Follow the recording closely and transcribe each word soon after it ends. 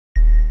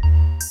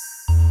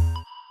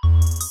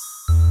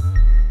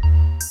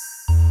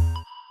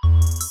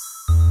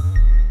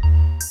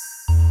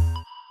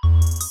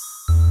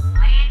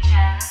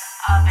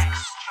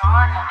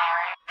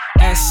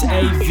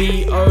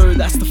SAVO,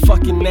 that's the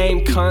fucking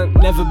name,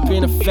 cunt. Never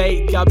been a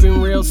fake, I've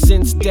been real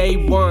since day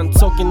one.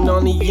 Talking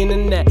on the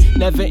internet,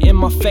 never in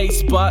my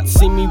face, but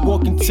see me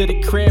walking to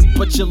the crib,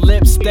 but your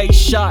lips stay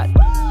shut.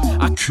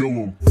 I kill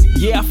him.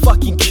 Yeah, I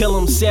fucking kill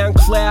him.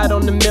 SoundCloud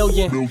on the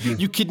million.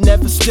 You could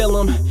never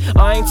steal him.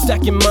 I ain't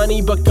stacking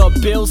money, but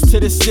got bills to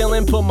the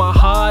ceiling. Put my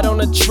heart on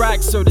the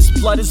track, so this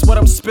blood is what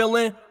I'm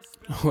spilling.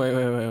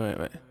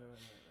 Wait.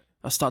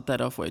 I start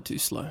that off way too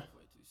slow.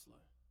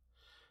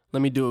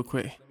 Let me do it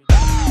quick.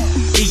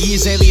 Iggy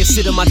Azalea,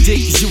 sit on my dick,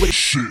 cause you a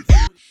shit.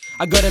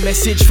 I got a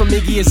message from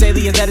Iggy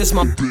Azalea, that is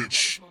my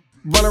bitch.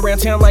 Run around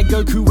town like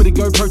Goku with a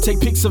GoPro, take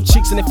pics of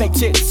chicks and they fake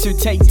tits who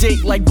take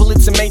dick like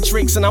bullets in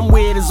Matrix, and I'm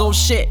weird as all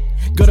shit.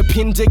 Got a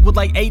pin dick with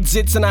like 8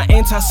 zits and I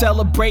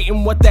anti-celebrate,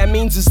 and what that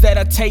means is that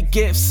I take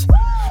gifts.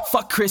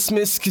 Fuck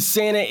Christmas, cause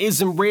Santa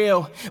isn't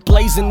real.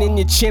 Blazing in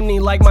your chimney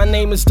like my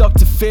name is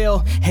Dr.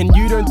 Phil. And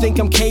you don't think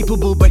I'm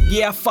capable, but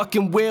yeah, I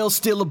fucking will.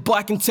 Steal a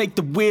bike and take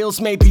the wheels,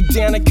 maybe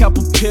down a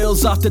couple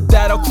pills. After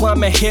that I'll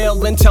climb a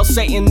hill and tell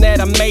Satan that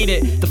I made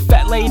it. The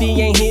fat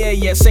lady ain't here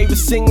yet, save the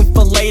singing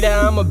for later,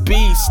 I'm a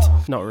beast.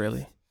 Not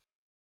really.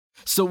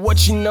 So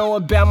what you know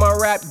about my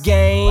rap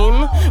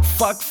game?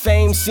 Fuck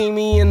fame, see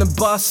me in the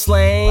bus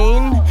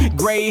lane.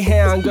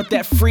 Greyhound, got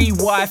that free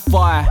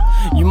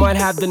Wi-Fi. You might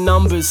have the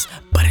numbers,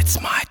 but it's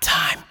my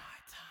time.